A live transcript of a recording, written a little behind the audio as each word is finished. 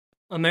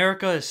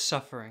America is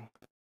suffering.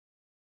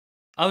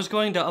 I was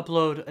going to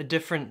upload a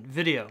different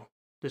video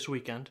this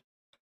weekend,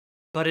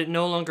 but it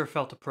no longer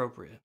felt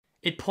appropriate.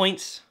 It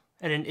points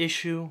at an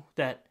issue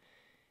that,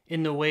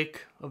 in the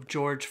wake of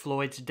George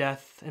Floyd's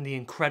death and the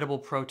incredible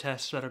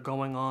protests that are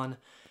going on,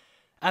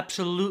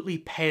 absolutely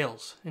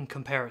pales in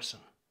comparison.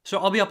 So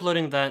I'll be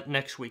uploading that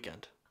next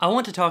weekend. I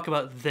want to talk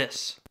about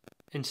this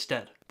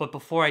instead, but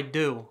before I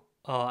do,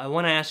 I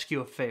want to ask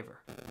you a favor.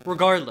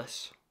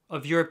 Regardless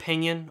of your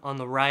opinion on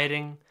the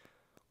rioting,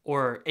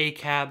 or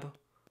ACAB,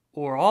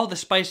 or all the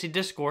spicy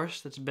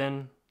discourse that's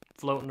been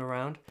floating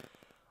around,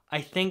 I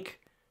think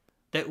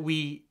that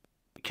we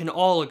can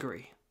all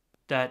agree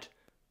that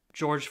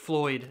George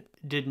Floyd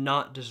did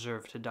not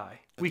deserve to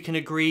die. We can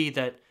agree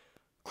that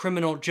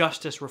criminal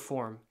justice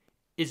reform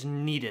is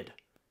needed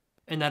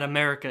and that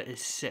America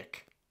is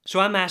sick. So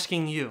I'm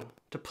asking you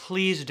to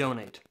please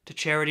donate to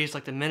charities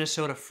like the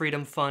Minnesota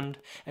Freedom Fund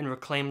and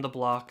Reclaim the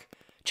Block,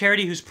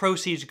 charity whose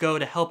proceeds go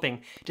to helping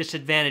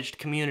disadvantaged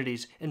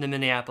communities in the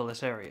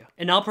Minneapolis area.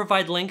 And I'll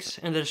provide links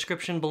in the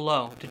description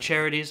below to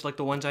charities like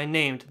the ones I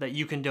named that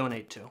you can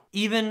donate to.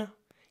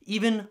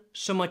 Even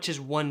so much as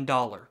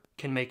 $1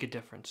 can make a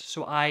difference.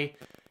 So I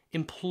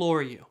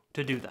implore you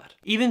to do that.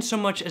 Even so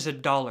much as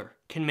 $1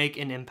 can make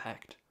an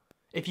impact.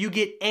 If you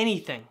get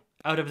anything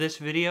out of this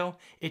video,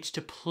 it's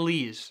to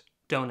please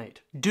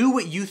donate. Do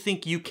what you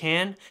think you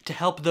can to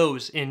help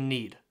those in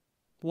need.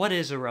 What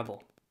is a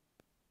rebel?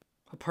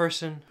 A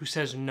person who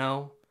says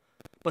no,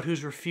 but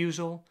whose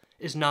refusal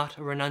is not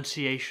a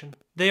renunciation.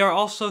 They are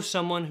also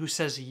someone who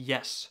says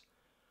yes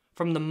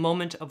from the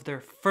moment of their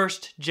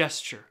first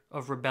gesture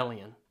of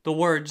rebellion. The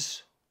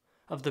words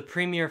of the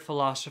premier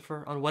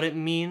philosopher on what it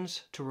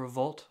means to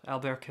revolt,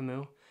 Albert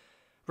Camus,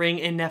 ring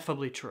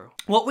ineffably true.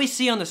 What we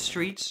see on the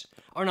streets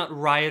are not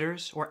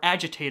rioters or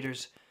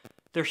agitators,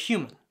 they're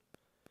human.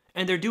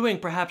 And they're doing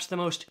perhaps the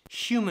most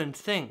human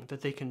thing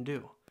that they can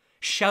do,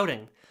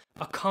 shouting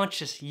a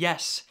conscious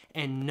yes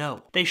and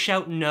no. They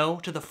shout no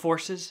to the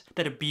forces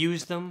that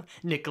abuse them,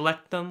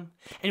 neglect them,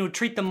 and would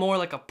treat them more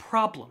like a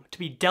problem to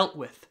be dealt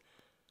with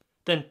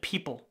than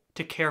people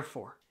to care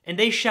for. And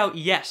they shout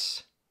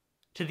yes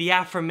to the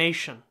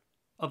affirmation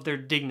of their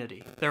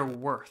dignity, their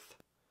worth.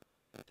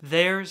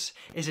 Theirs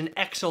is an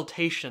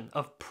exaltation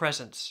of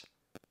presence.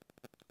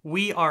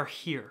 We are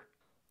here.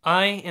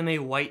 I am a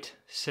white,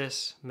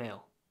 cis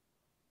male.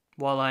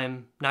 While I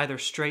am neither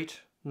straight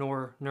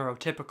nor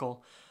neurotypical,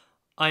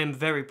 I am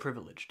very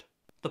privileged.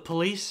 The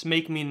police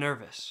make me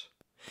nervous.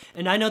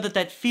 And I know that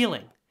that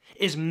feeling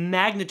is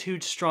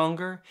magnitude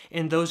stronger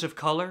in those of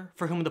color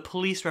for whom the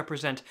police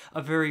represent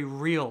a very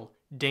real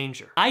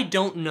danger. I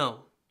don't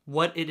know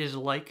what it is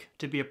like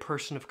to be a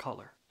person of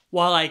color.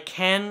 While I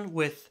can,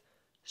 with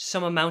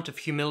some amount of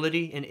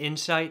humility and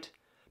insight,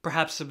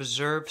 perhaps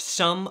observe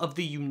some of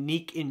the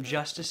unique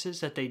injustices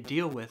that they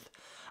deal with,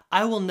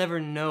 I will never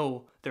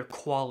know their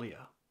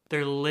qualia,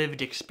 their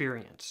lived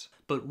experience.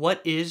 But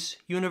what is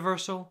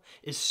universal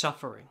is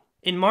suffering.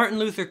 In Martin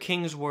Luther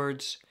King's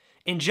words,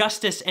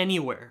 injustice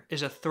anywhere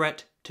is a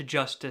threat to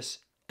justice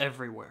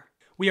everywhere.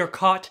 We are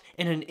caught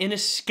in an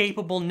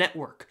inescapable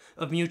network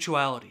of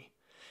mutuality,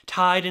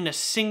 tied in a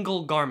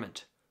single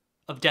garment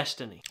of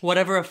destiny.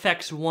 Whatever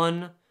affects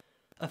one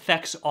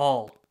affects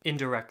all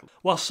indirectly.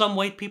 While some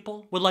white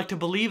people would like to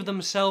believe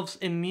themselves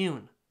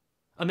immune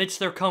amidst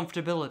their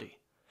comfortability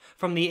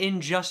from the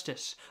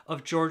injustice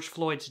of George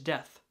Floyd's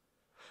death,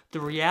 the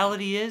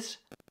reality is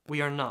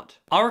we are not.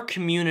 Our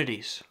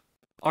communities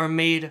are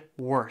made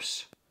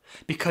worse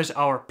because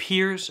our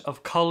peers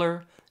of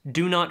color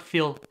do not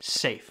feel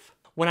safe.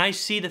 When I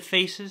see the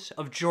faces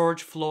of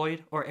George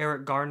Floyd or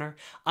Eric Garner,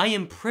 I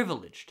am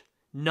privileged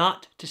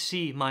not to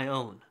see my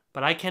own.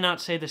 But I cannot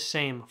say the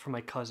same for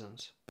my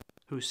cousins,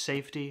 whose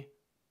safety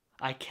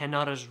I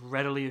cannot as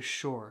readily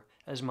assure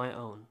as my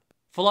own.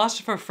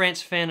 Philosopher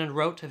Frantz Fanon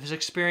wrote of his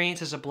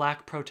experience as a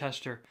black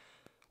protester,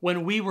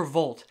 "When we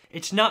revolt,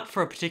 it's not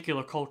for a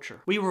particular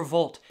culture. We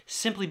revolt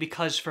simply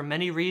because, for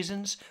many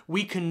reasons,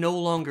 we can no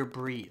longer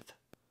breathe."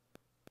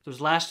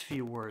 Those last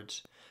few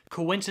words,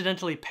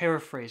 coincidentally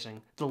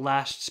paraphrasing the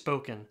last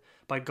spoken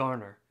by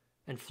Garner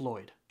and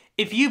Floyd.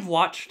 If you've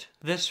watched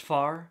this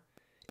far,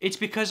 it's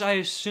because I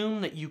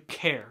assume that you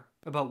care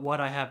about what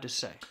I have to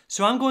say.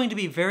 So I'm going to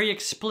be very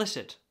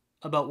explicit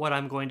about what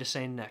I'm going to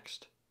say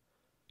next.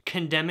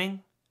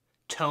 Condemning,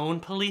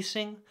 tone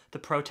policing the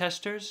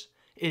protesters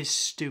is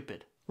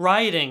stupid.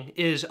 Rioting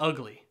is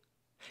ugly,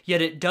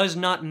 yet it does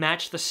not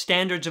match the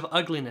standards of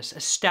ugliness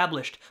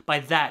established by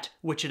that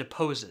which it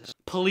opposes.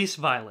 Police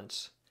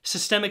violence,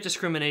 systemic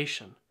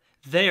discrimination,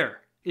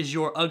 there is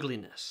your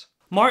ugliness.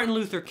 Martin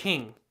Luther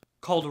King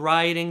called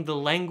rioting the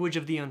language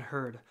of the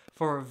unheard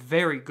for a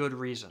very good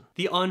reason.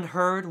 The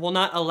unheard will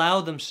not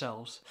allow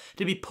themselves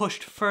to be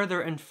pushed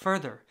further and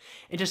further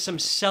into some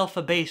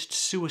self-abased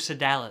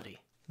suicidality.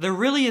 There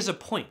really is a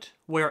point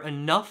where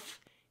enough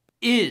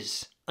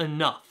is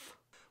enough.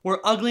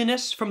 Where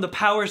ugliness from the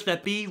powers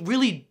that be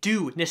really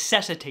do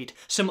necessitate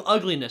some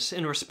ugliness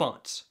in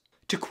response.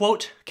 To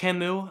quote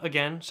Camus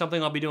again,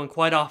 something I'll be doing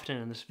quite often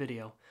in this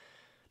video,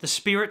 the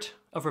spirit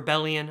of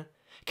rebellion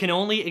can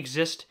only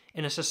exist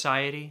in a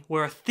society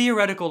where a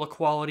theoretical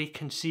equality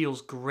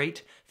conceals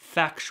great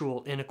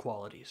factual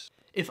inequalities.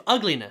 If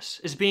ugliness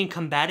is being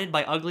combated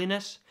by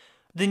ugliness,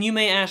 then you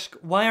may ask,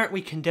 why aren't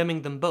we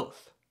condemning them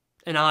both?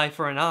 An eye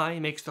for an eye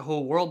makes the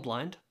whole world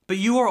blind. But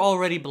you are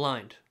already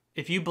blind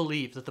if you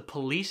believe that the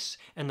police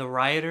and the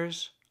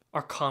rioters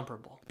are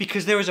comparable.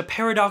 Because there is a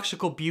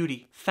paradoxical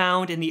beauty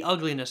found in the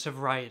ugliness of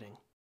rioting.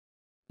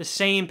 The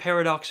same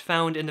paradox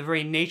found in the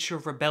very nature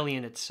of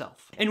rebellion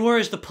itself. And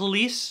whereas the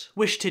police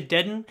wish to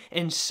deaden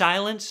and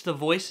silence the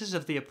voices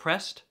of the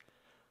oppressed,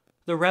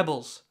 the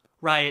rebels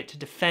riot to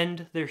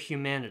defend their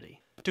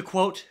humanity. To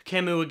quote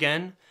Camus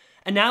again,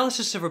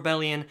 analysis of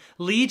rebellion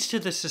leads to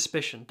the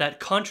suspicion that,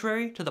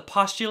 contrary to the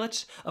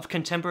postulates of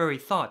contemporary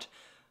thought,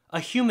 a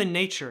human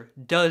nature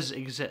does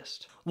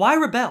exist. Why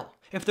rebel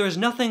if there is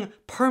nothing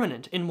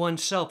permanent in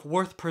oneself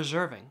worth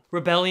preserving?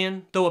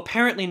 Rebellion, though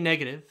apparently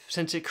negative,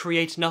 since it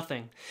creates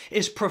nothing,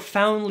 is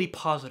profoundly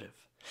positive,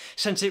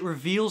 since it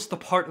reveals the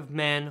part of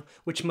man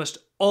which must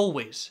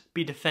always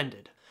be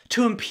defended.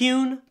 To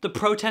impugn the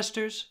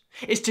protesters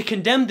is to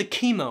condemn the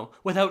chemo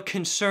without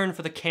concern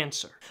for the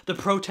cancer. The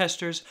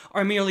protesters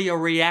are merely a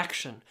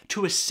reaction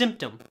to a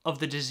symptom of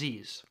the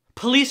disease.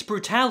 Police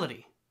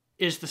brutality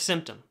is the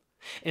symptom.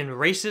 And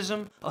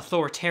racism,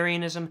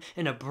 authoritarianism,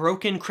 and a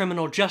broken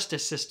criminal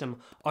justice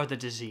system are the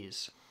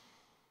disease.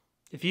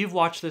 If you've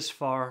watched this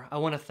far, I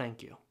want to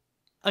thank you.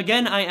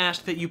 Again, I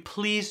ask that you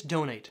please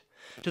donate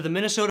to the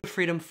Minnesota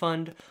Freedom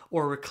Fund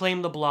or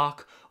Reclaim the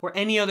Block or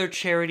any other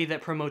charity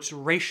that promotes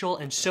racial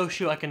and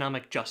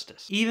socioeconomic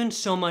justice. Even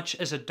so much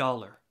as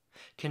 $1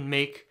 can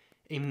make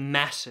a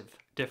massive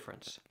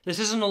difference. This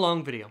isn't a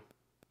long video.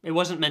 It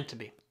wasn't meant to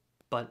be.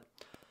 But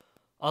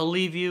I'll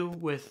leave you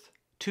with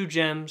 2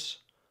 gems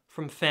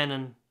from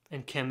Fanon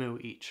and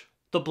Camus each.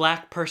 The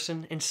black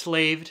person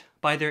enslaved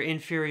by their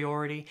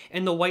inferiority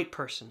and the white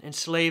person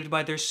enslaved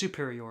by their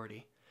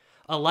superiority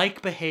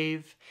alike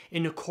behave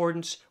in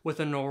accordance with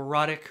a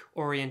neurotic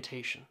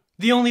orientation.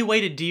 The only way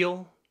to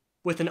deal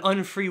with an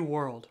unfree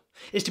world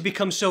is to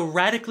become so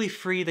radically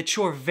free that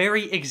your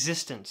very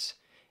existence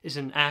is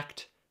an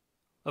act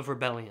of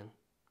rebellion.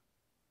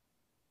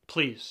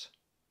 Please,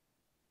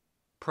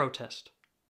 protest.